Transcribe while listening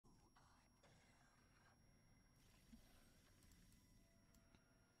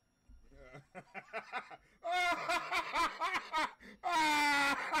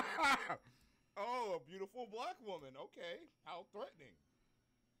Oh, a beautiful black woman. Okay. How threatening.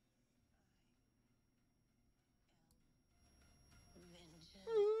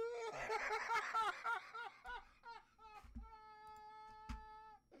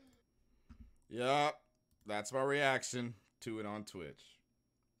 Yup. That's my reaction to it on Twitch.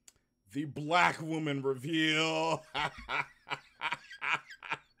 The black woman reveal.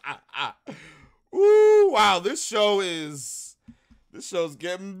 Ooh, wow, this show's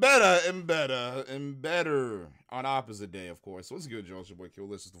getting better and better and better on opposite day, of course. What's good, Joe? It's your boy Kill.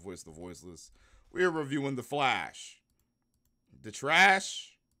 This is the voice of the voiceless. We're reviewing The Flash. The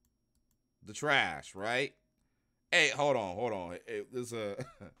trash? The trash, right? Hey, hold on. Hey,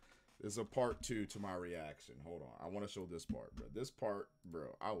 there's a part two to my reaction. Hold on. I want to show this part, bro. This part,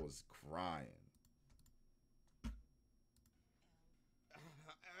 bro, I was crying.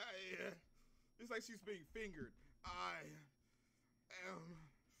 It's like she's being fingered. I am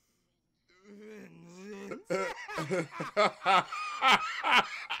vengeance.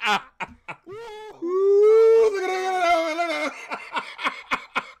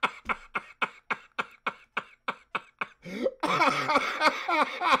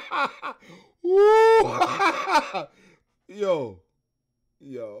 Yo,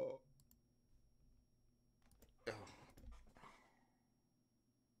 yo.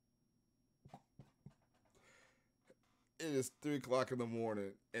 It is 3 o'clock in the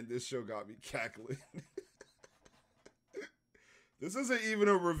morning, and this show got me cackling. This isn't even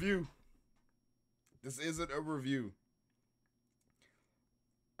a review. This isn't a review.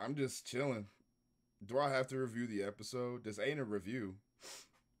 I'm just chilling. Do I have to review the episode? This ain't a review.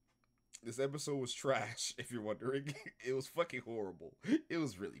 This episode was trash, if you're wondering. It was fucking horrible. It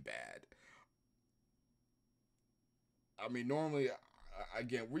was really bad. I mean, normally,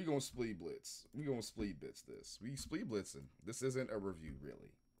 again, we gonna split blitz. We gonna split blitz this. We split blitzing. This isn't a review,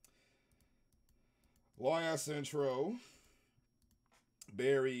 really. Long ass intro.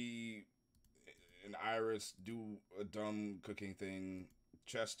 Barry and Iris do a dumb cooking thing.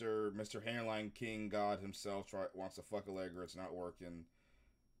 Chester, Mr. Hairline King God himself, wants to fuck Allegra. It's not working.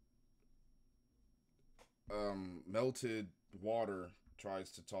 Melted Water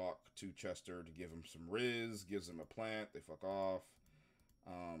tries to talk to Chester to give him some riz, gives him a plant. They fuck off.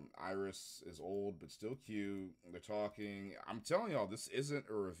 Iris is old but still cute. They're talking. I'm telling y'all, this isn't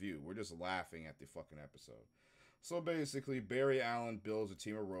a review. We're just laughing at the fucking episode. So basically, Barry Allen builds a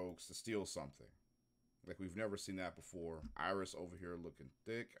team of rogues to steal something. Like, we've never seen that before. Iris over here looking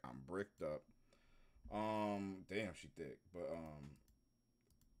thick. I'm bricked up. Damn, she thick. But,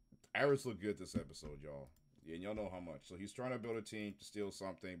 Iris looked good this episode, y'all. Yeah, and y'all know how much. So he's trying to build a team to steal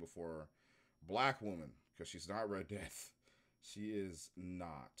something before BLACKWOMAN, because she's not Red Death. She is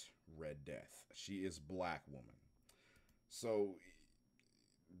not Red Death. She is BLACKWOMAN. So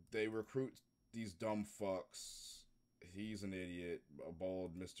they recruit these dumb fucks. He's an idiot, a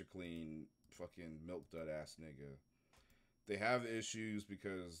bald Mr. Clean, fucking milk dud ass nigga. They have issues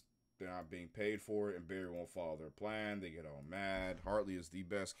because they're not being paid for it, and Barry won't follow their plan. They get all mad. Hartley is the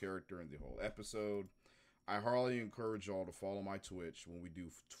best character in the whole episode. I highly encourage y'all to follow my Twitch when we do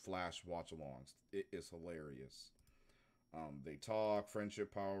Flash watch-alongs. It is hilarious. They talk,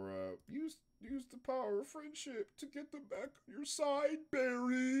 friendship power up. Use the power of friendship to get them back on your side,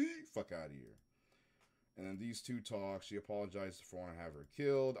 Barry. Fuck out of here. And then these two talk. She apologizes for wanting to have her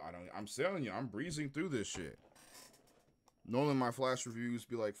killed. I'm telling you, I'm breezing through this shit. Normally my Flash reviews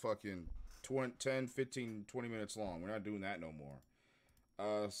be like fucking 10, 15, 20 minutes long. We're not doing that no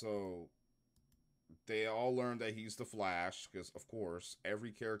more. So they all learn that he's the Flash, because, of course,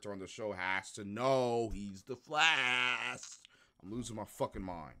 every character on the show has to know he's the Flash. I'm losing my fucking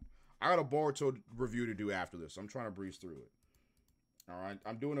mind. I got a Boruto review to do after this. I'm trying to breeze through it. Alright?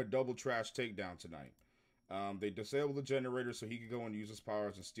 I'm doing a double trash takedown tonight. They disable the generator so he can go and use his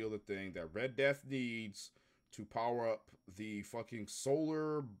powers and steal the thing that Red Death needs to power up the fucking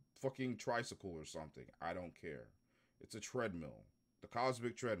solar fucking tricycle or something. I don't care. It's a treadmill. The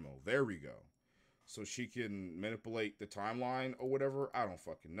cosmic treadmill. There we go. So she can manipulate the timeline or whatever. I don't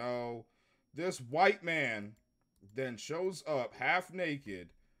fucking know. This white man then shows up half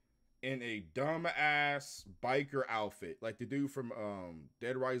naked in a dumbass biker outfit. Like the dude from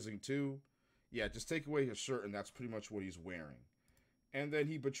Dead Rising 2. Yeah, just take away his shirt and that's pretty much what he's wearing. And then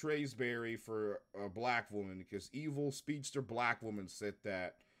he betrays Barry for a black woman because evil speedster black woman said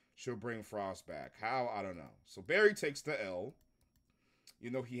that she'll bring Frost back. How? I don't know. So Barry takes the L. You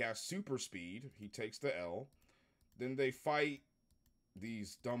know, he has super speed. He takes the L. Then they fight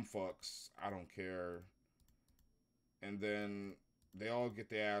these dumb fucks. I don't care. And then they all get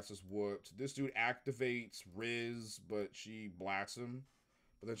their asses whooped. This dude activates Riz, but she blacks him.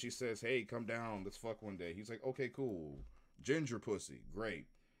 But then she says, hey, come down, let's fuck one day. He's like, okay, cool. Ginger pussy, great.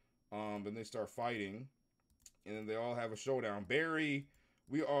 Then they start fighting, and then they all have a showdown. Barry,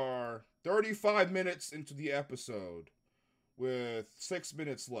 we are 35 minutes into the episode with 6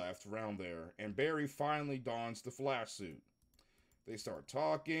 minutes left around there, and Barry finally dons the Flash suit. They start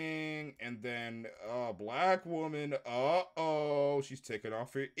talking, and then Black Woman, she's taking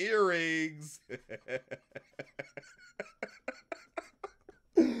off her earrings.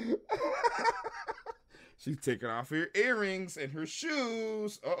 She's taking off her earrings and her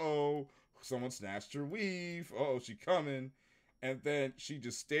shoes. Someone snatched her weave. She coming. And then she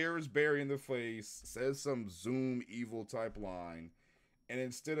just stares Barry in the face, says some Zoom evil type line, and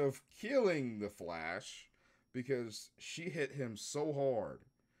instead of killing the Flash, because she hit him so hard,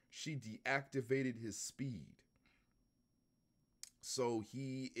 she deactivated his speed. So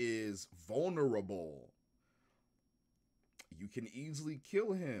he is vulnerable. You can easily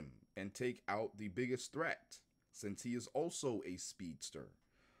kill him and take out the biggest threat, since he is also a speedster.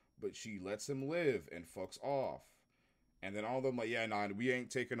 But she lets him live and fucks off. And then all of them like, yeah, nah, we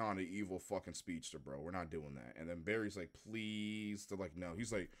ain't taking on an evil fucking speedster, bro. We're not doing that. And then Barry's like, please. They're like, no.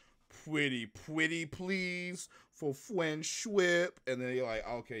 He's like, pretty please for friendship. And then you're like,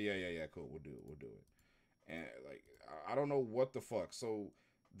 okay, yeah, cool. We'll do it. And like, I don't know what the fuck. So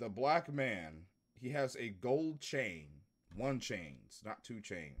the black man, he has a gold chain, 1 chains, not 2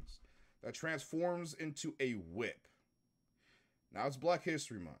 chains, that transforms into a whip. Now it's Black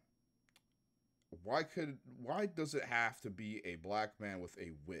History Month. Why does it have to be a black man with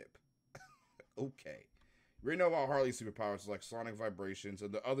a whip? Okay. We already know about Harley's superpowers, like sonic vibrations,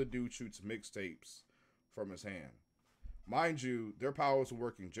 and the other dude shoots mixtapes from his hand. Mind you, their powers were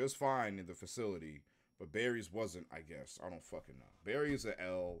working just fine in the facility, but Barry's wasn't, I guess. I don't fucking know. Barry's an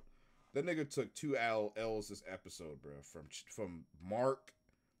L. That nigga took 2 L's this episode, bro. From Mark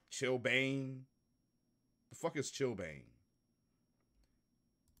Chilbane. The fuck is Chilbane?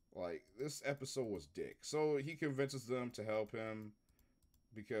 Like, this episode was dick. So he convinces them to help him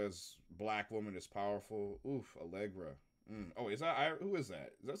because Black Woman is powerful. Oof, Allegra. Oh, who is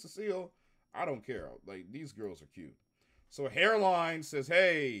that? Is that Cecile? I don't care. Like, these girls are cute. So Hairline says,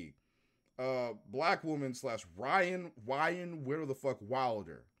 hey, Black Woman / Ryan, where the fuck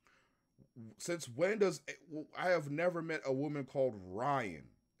Wilder? Since when does... I have never met a woman called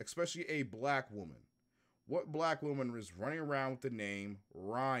Ryan, especially a black woman. What black woman is running around with the name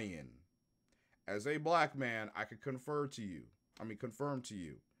Ryan? As a black man, I can confirm to you. I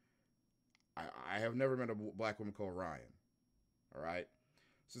have never met a black woman called Ryan. All right?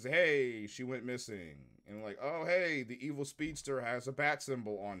 Says, hey, she went missing. And like, oh, hey, the evil speedster has a bat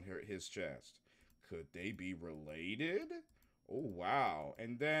symbol on his chest. Could they be related? Oh, wow.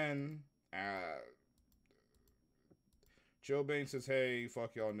 And then Chilbane says, hey,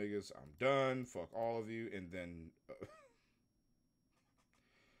 fuck y'all niggas. I'm done. Fuck all of you. And then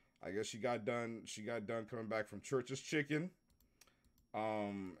I guess she got done coming back from Church's Chicken.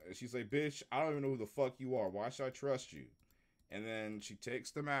 And she's like, bitch, I don't even know who the fuck you are. Why should I trust you? And then she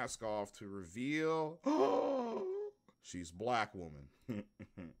takes the mask off to reveal she's Black Woman.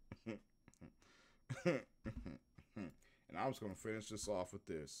 And I was going to finish this off with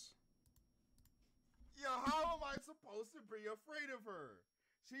this. Yo, how am I supposed to be afraid of her?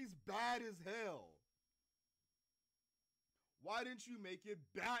 She's bad as hell. Why didn't you make it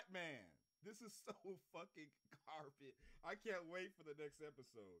Batman? This is so fucking garbage. I can't wait for the next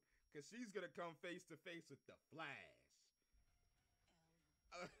episode. Because she's going to come face to face with the Flash.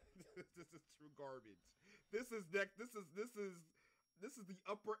 This is true garbage. This is the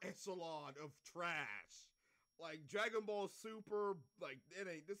upper echelon of trash. Like Dragon Ball Super, like that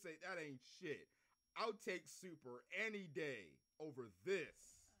ain't shit. I'll take Super any day over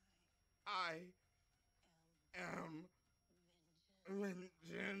this. I am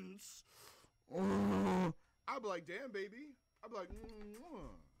vengeance. I'll be like, damn, baby. I'll be like,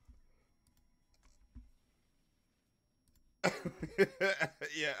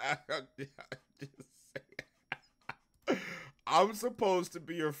 yeah, I just say, I'm supposed to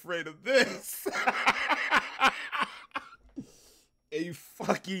be afraid of this. A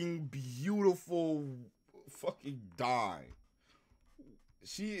fucking beautiful fucking dime.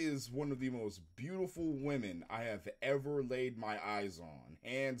 She is one of the most beautiful women I have ever laid my eyes on,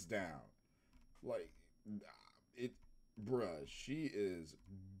 hands down. Like, bruh, she is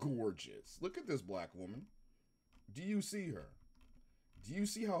gorgeous. Look at this black woman. Do you see her? Do you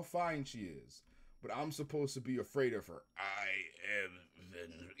see how fine she is? But I'm supposed to be afraid of her. I am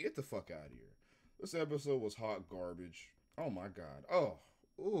vengeance. Get the fuck out of here. This episode was hot garbage. Oh my god. Oh.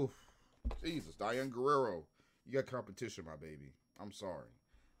 Oof. Jesus. Diane Guerrero. You got competition, my baby. I'm sorry.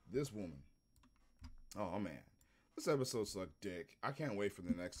 This woman. Oh man. This episode sucked dick. I can't wait for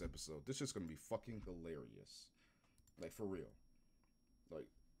the next episode. This is gonna be fucking hilarious. Like, for real. Like,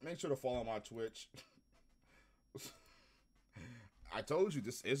 make sure to follow my Twitch. I told you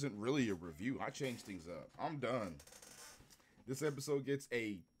this isn't really a review. I changed things up. I'm done. This episode gets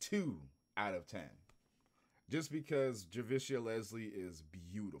a 2 out of 10. Just because Javicia Leslie is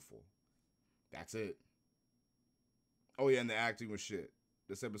beautiful. That's it. Oh yeah, and the acting was shit.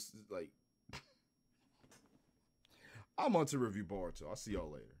 This episode, like... I'm on to review Boruto. I'll see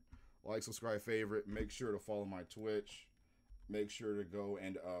y'all later. Like, subscribe, favorite. Make sure to follow my Twitch. Make sure to go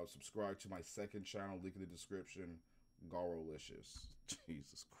and subscribe to my second channel. Link in the description. Garolicious.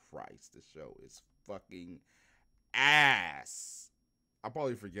 Jesus Christ. This show is fucking ass. I'm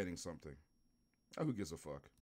probably forgetting something. Who gives a fuck?